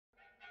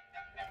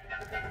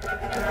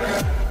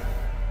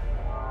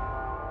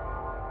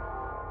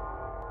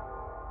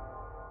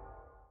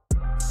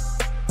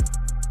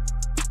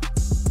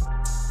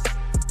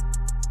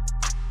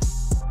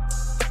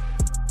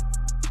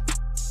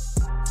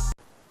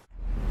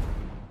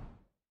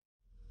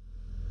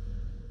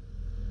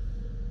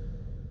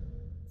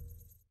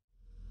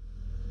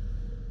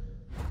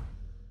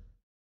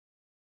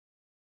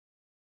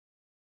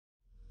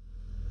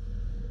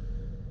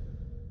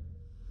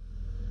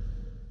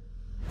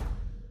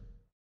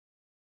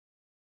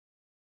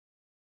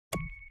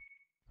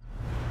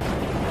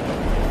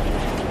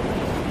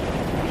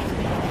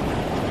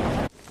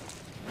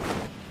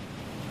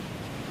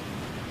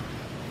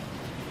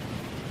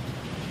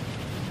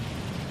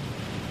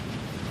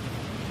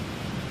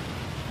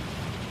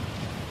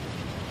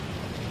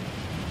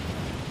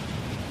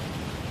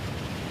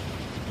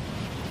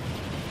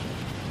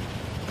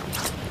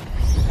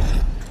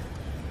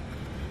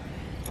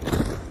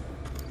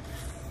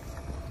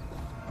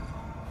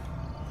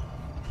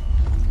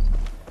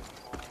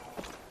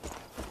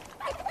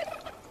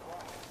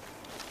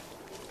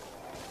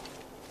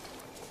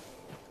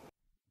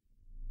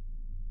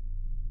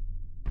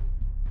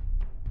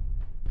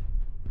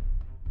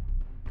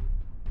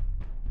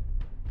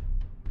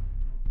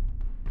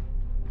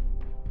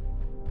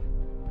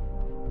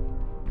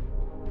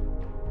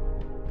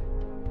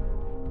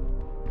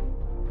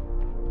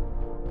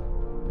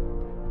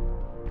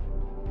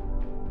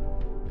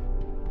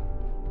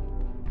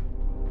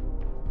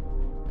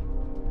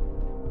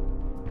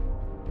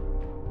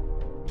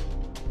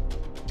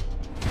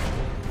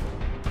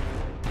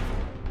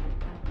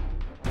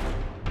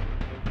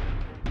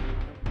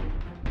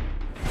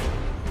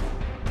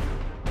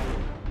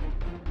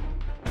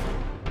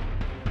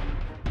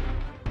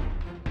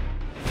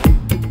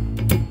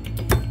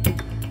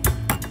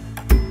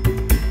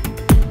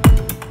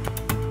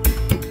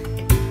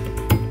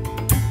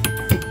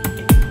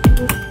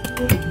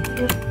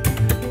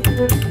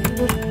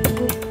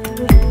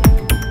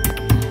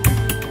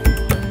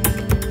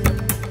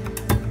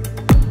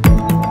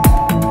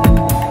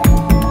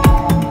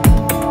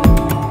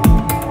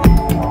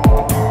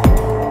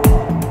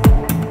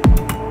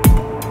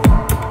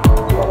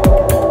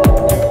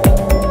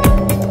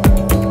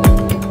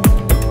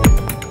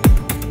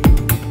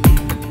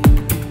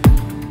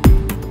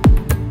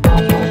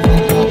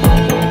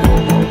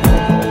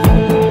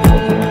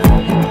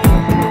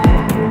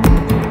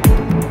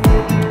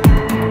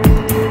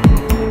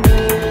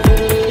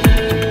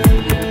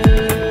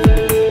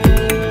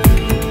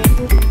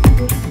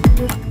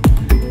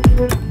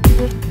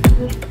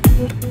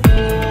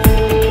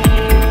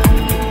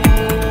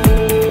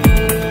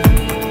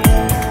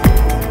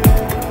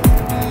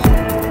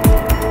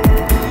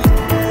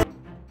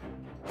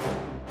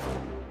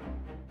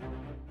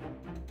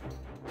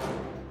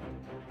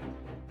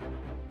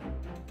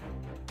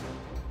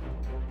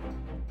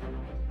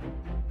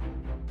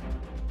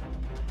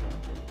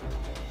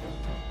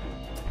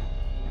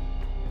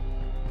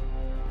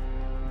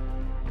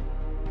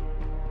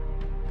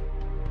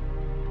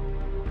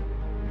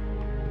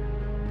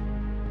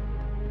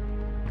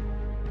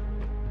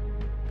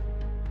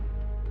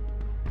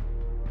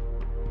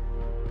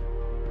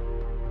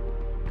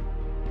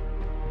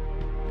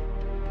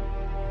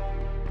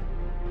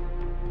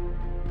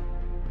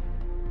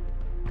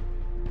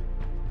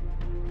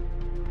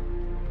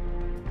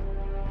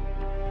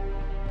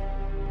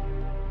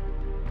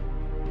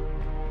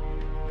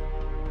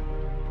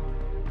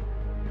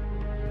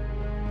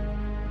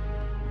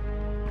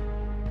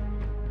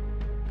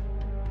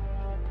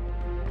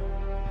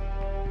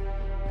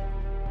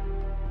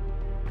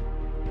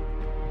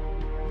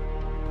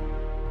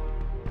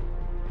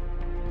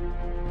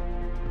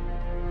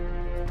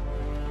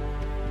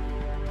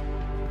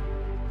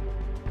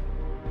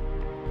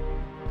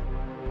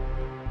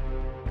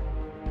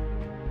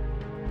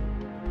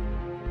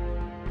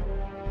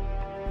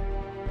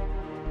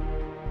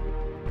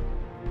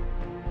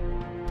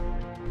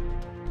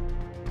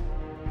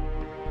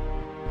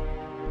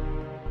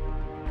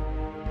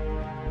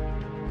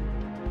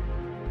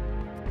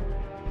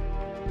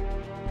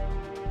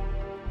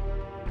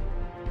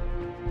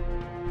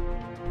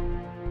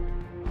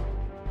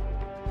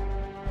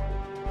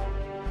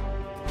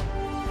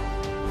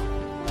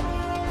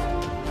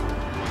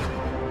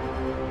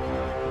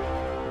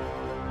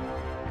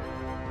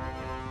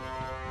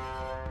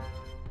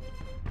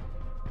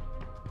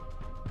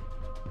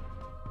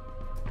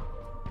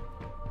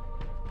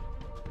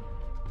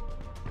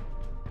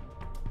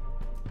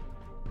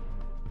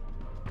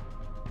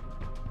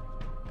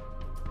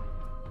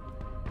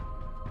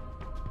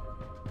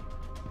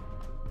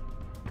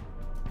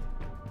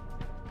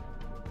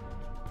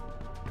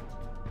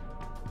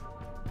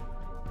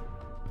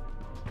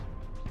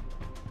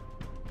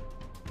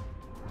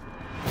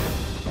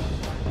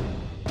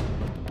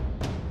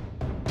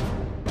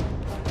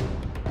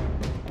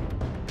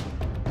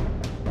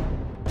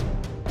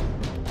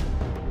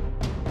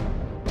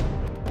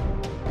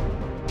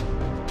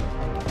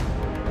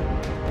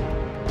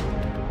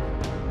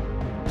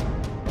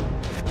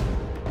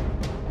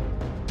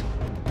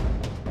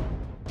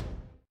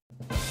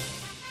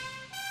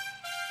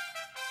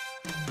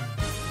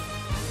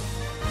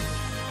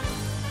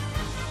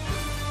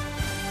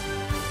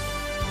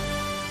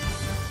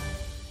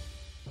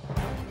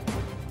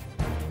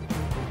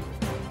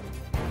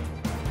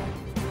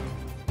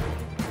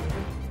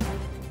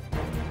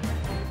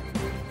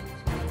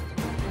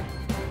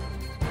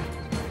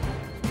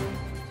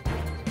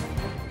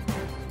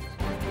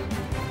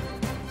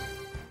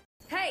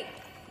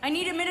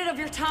need a minute of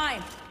your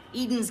time.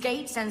 Eden's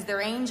Gate sends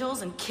their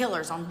angels and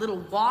killers on little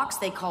walks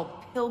they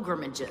call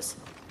pilgrimages.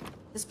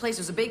 This place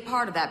was a big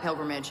part of that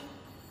pilgrimage.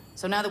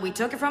 So now that we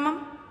took it from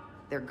them,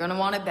 they're gonna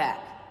want it back.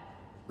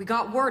 We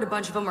got word a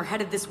bunch of them are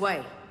headed this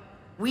way.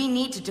 We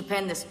need to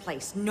defend this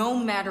place, no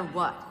matter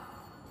what.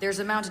 There's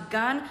a mounted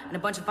gun and a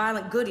bunch of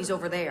violent goodies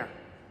over there.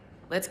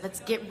 Let's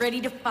get ready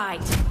to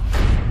fight.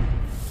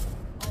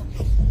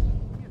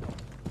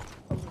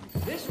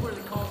 This is where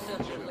the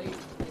concepts are laid.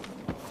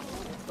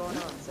 What's going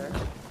on, sir?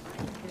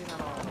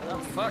 Oh,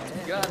 fuck,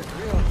 you got it,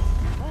 real.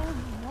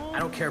 I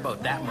don't care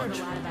about that much.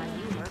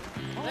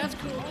 That's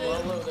cool, dude.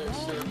 Well, hello there,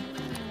 sir.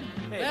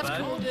 Hey, That's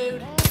bud. cool,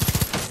 dude.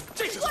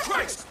 Jesus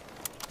Christ!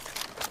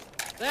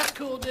 That's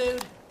cool,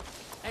 dude.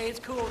 Hey, it's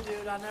cool,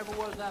 dude. I never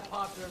was that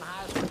popular in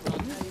high school, but I'll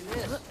tell you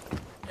this.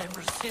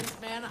 Ever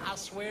since, man, I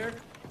swear.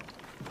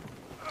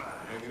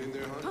 Hanging in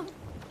there, huh?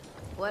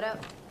 What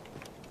up?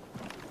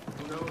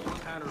 Who knows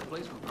what kind of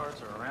replacement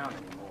parts are around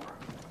anymore?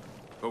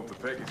 Hope the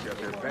Peggies got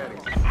their padding.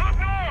 Look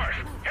north!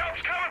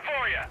 Help's coming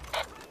for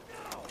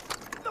you!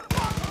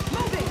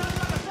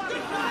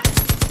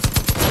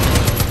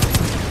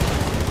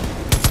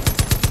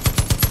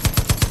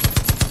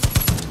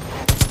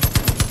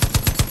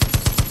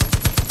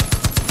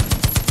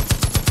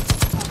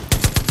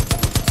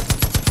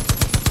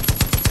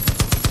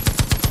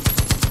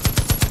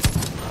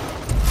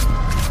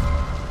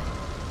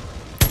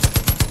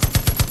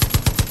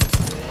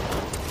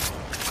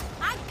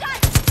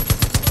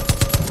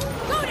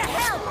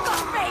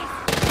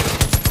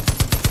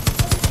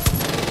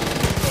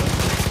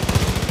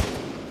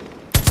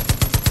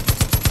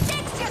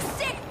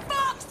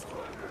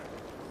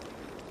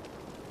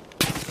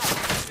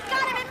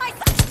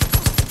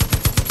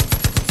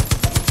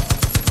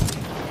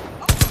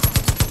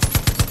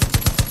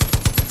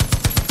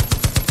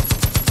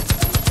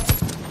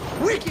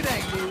 Wicked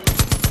ain't you?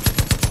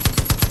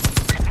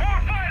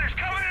 More fighters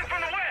coming in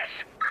from the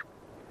west!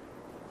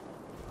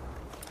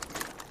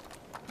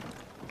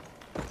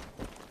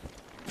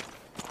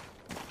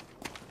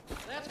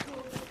 That's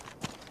cool.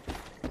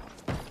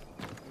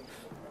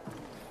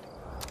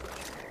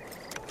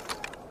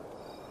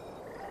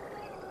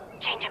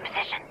 Change in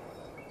position.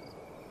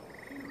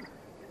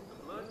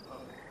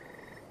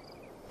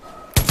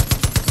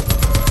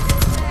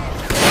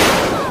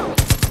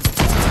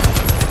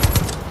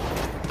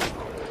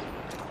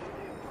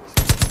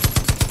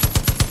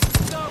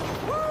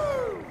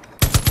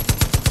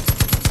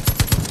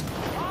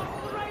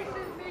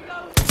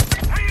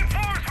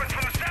 Reinforcements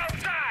from the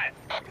south side!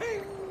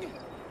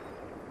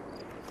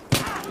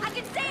 I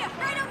can see it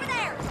right over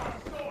there.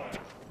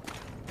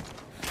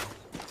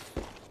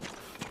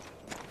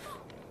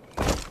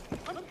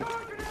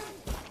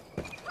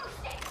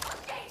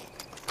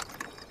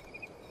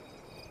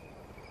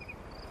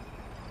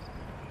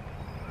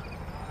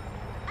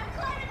 I'm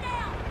climbing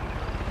down.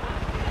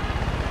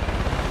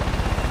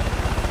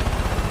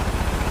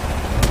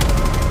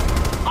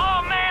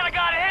 Oh man, I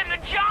got hit in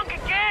the junk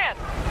again!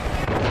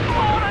 Come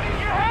on, I need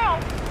your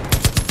help!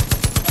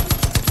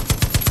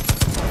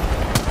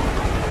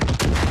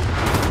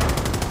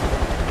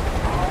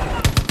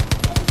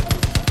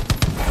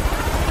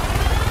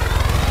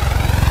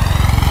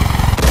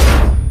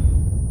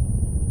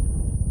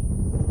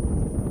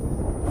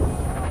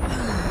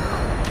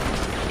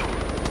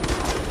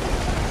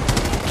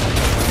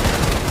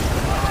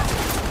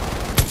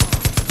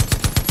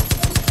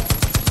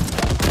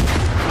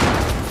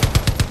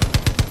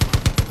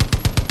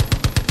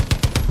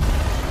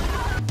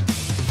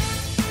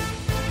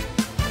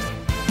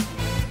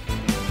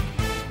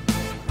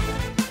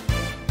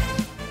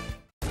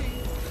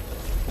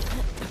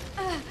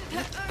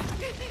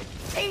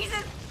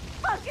 Jesus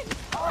fucking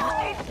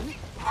Christ.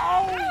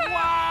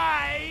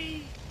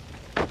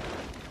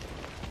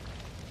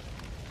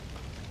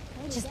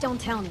 Just don't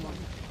tell anyone.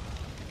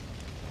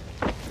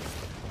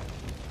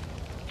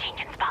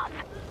 Changing spots.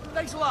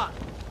 Thanks a lot.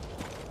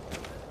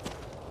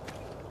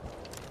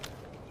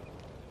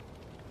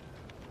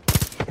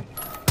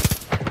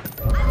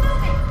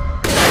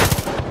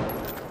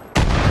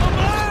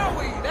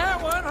 Malawi!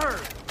 That one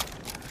hurt.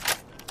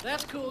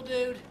 That's cool,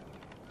 dude.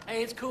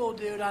 Hey, it's cool,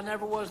 dude. I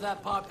never was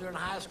that popular in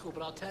high school,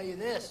 but I'll tell you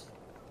this.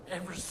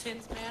 Ever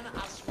since, man,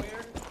 I swear,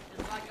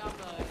 it's like I'm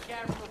the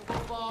captain of the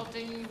football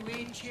team,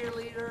 lead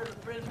cheerleader, the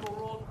principal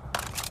role.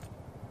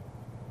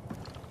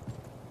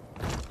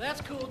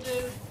 That's cool,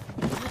 dude.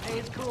 Hey,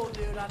 it's cool,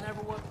 dude. I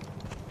never was.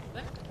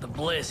 The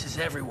bliss is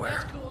everywhere.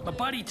 That's cool, My dude.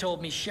 buddy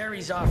told me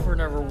Sherry's offering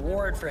a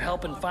reward for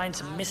helping find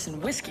some missing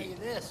Tell whiskey. you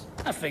this.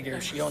 I figure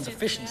Ever she owns a since,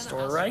 fishing man,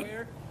 store, I right?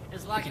 swear,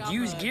 it's like could I'm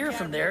use the gear from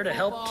captain there of to the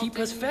help football keep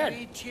us team, fed.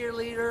 lead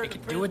cheerleader, We the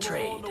could do a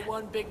principal, trade. the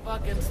one big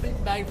fucking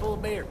sleeping bag full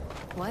of beer.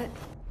 What?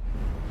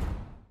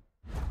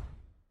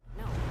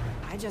 No,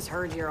 I just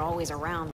heard you're always around.